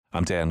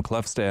I'm Dan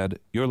Klefstad.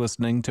 You're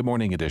listening to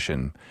Morning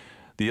Edition.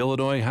 The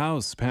Illinois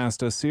House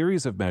passed a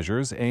series of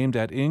measures aimed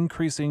at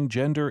increasing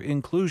gender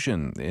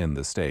inclusion in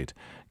the state.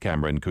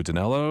 Cameron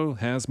Cutinello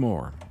has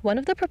more. One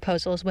of the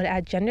proposals would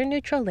add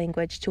gender-neutral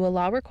language to a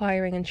law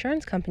requiring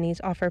insurance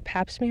companies offer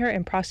pap smear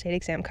and prostate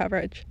exam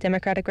coverage.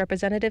 Democratic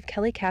Representative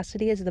Kelly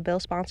Cassidy is the bill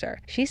sponsor.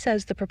 She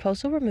says the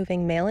proposal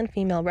removing male and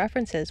female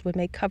references would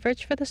make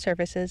coverage for the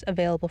services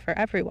available for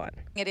everyone.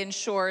 It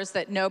ensures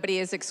that nobody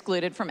is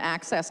excluded from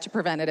access to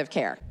preventative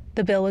care.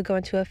 The bill would go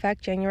into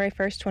effect January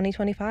 1st,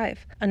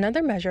 2025.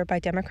 Another measure by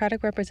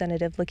Democratic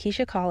Representative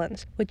Lakeisha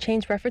Collins would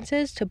change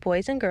references to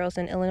boys and girls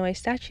in Illinois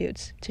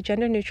statutes to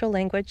gender-neutral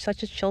language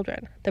such as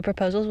children. The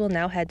proposals will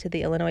now head to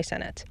the Illinois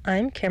Senate.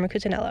 I'm Cameron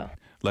Cutinello.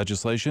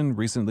 Legislation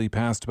recently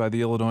passed by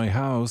the Illinois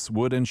House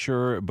would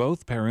ensure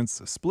both parents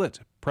split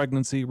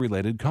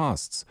pregnancy-related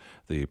costs.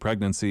 The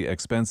Pregnancy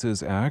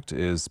Expenses Act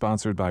is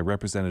sponsored by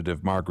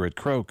Representative Margaret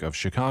Croak of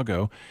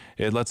Chicago.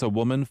 It lets a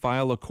woman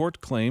file a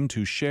court claim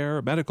to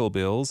share medical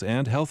bills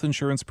and health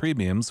insurance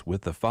premiums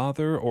with the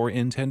father or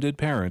intended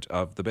parent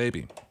of the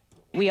baby.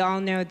 We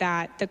all know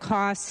that the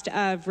cost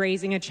of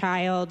raising a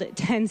child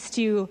tends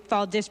to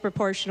fall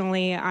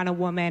disproportionately on a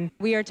woman.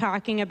 We are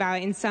talking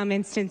about, in some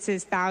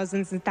instances,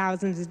 thousands and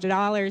thousands of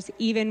dollars,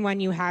 even when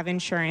you have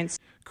insurance.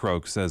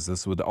 Croak says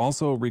this would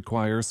also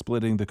require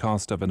splitting the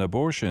cost of an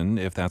abortion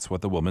if that's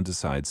what the woman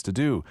decides to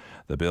do.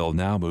 The bill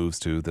now moves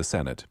to the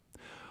Senate.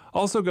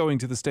 Also going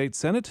to the state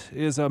Senate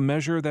is a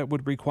measure that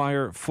would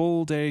require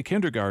full-day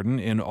kindergarten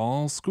in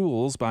all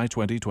schools by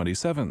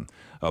 2027.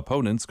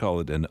 Opponents call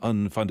it an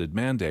unfunded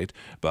mandate,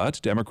 but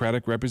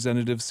Democratic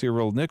Representative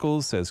Cyril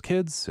Nichols says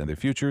kids and their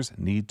futures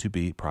need to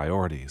be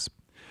priorities.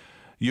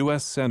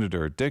 U.S.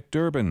 Senator Dick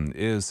Durbin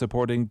is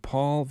supporting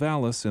Paul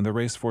Vallas in the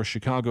race for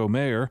Chicago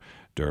mayor.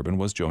 Durbin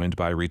was joined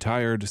by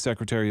retired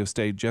Secretary of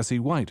State Jesse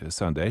White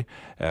Sunday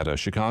at a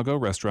Chicago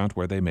restaurant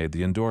where they made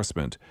the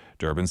endorsement.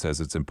 Durbin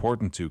says it's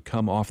important to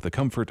come off the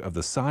comfort of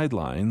the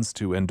sidelines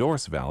to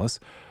endorse Vallas.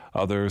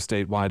 Other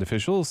statewide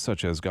officials,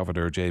 such as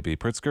Governor J.B.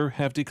 Pritzker,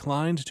 have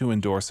declined to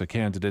endorse a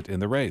candidate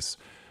in the race.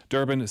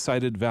 Durbin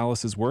cited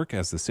Vallas's work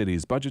as the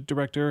city's budget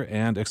director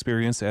and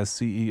experience as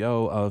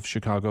CEO of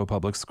Chicago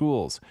Public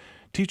Schools.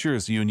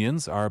 Teachers'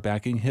 unions are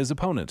backing his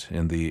opponent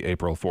in the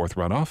April 4th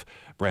runoff,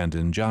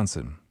 Brandon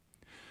Johnson.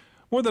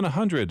 More than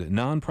 100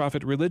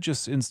 nonprofit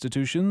religious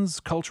institutions,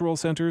 cultural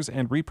centers,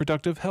 and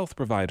reproductive health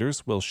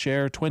providers will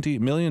share $20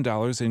 million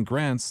in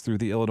grants through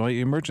the Illinois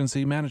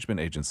Emergency Management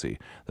Agency.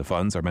 The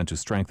funds are meant to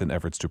strengthen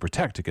efforts to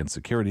protect against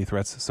security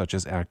threats such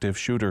as active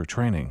shooter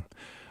training.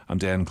 I'm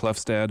Dan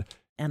Klefstad.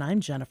 And I'm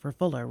Jennifer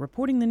Fuller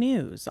reporting the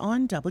news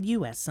on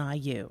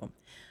WSIU.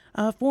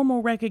 A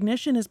formal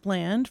recognition is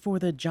planned for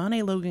the John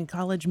A. Logan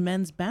College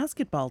men's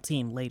basketball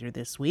team later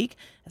this week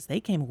as they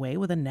came away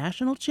with a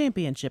national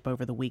championship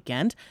over the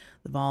weekend.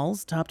 The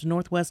Vols topped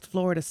Northwest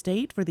Florida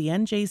State for the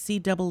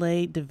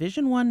NJCAA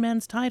Division I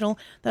men's title.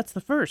 That's the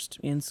first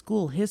in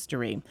school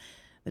history.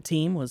 The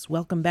team was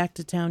welcomed back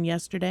to town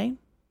yesterday.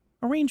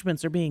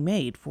 Arrangements are being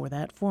made for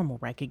that formal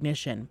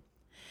recognition.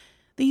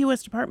 The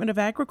U.S. Department of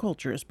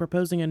Agriculture is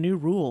proposing a new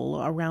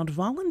rule around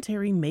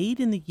voluntary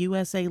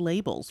made-in-the-USA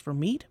labels for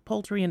meat,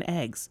 poultry, and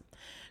eggs.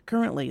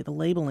 Currently, the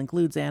label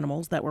includes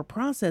animals that were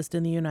processed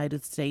in the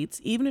United States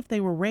even if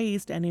they were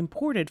raised and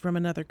imported from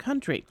another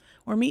country,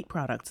 or meat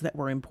products that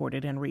were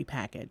imported and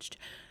repackaged.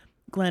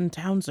 Glenn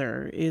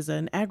Townser is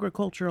an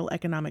agricultural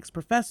economics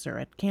professor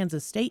at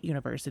Kansas State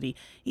University.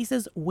 He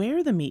says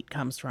where the meat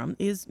comes from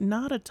is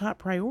not a top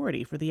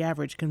priority for the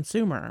average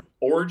consumer.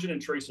 Origin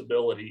and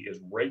traceability is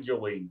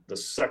regularly the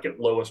second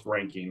lowest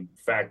ranking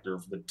factor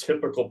for the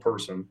typical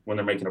person when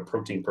they're making a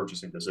protein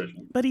purchasing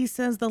decision. But he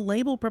says the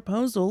label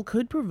proposal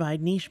could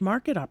provide niche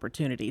market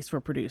opportunities for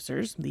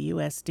producers. The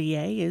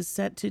USDA is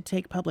set to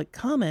take public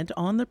comment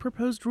on the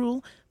proposed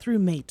rule through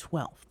May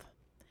 12th.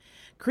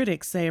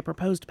 Critics say a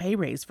proposed pay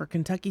raise for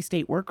Kentucky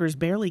state workers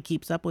barely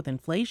keeps up with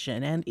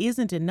inflation and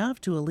isn't enough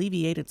to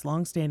alleviate its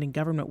longstanding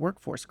government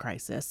workforce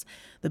crisis.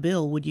 The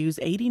bill would use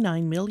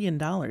 $89 million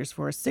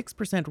for a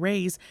 6%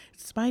 raise,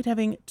 despite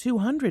having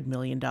 $200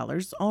 million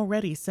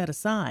already set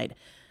aside.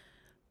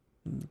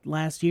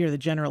 Last year, the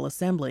General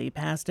Assembly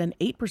passed an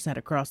 8%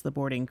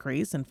 across-the-board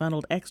increase and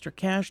funneled extra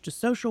cash to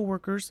social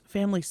workers,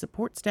 family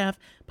support staff,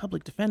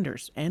 public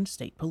defenders, and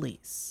state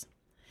police.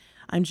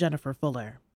 I'm Jennifer Fuller.